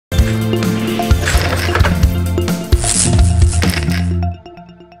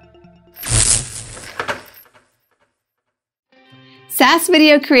SaaS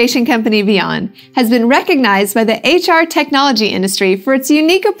video creation company Vyond has been recognized by the HR technology industry for its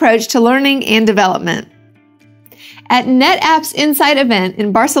unique approach to learning and development. At NetApp's Insight event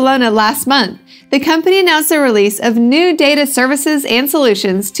in Barcelona last month, the company announced the release of new data services and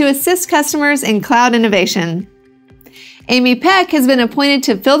solutions to assist customers in cloud innovation. Amy Peck has been appointed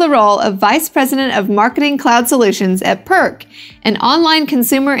to fill the role of Vice President of Marketing Cloud Solutions at PERQ, an online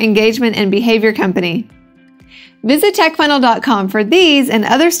consumer engagement and behavior company. Visit techfunnel.com for these and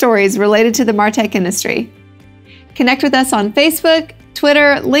other stories related to the MarTech industry. Connect with us on Facebook,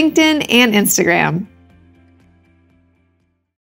 Twitter, LinkedIn, and Instagram.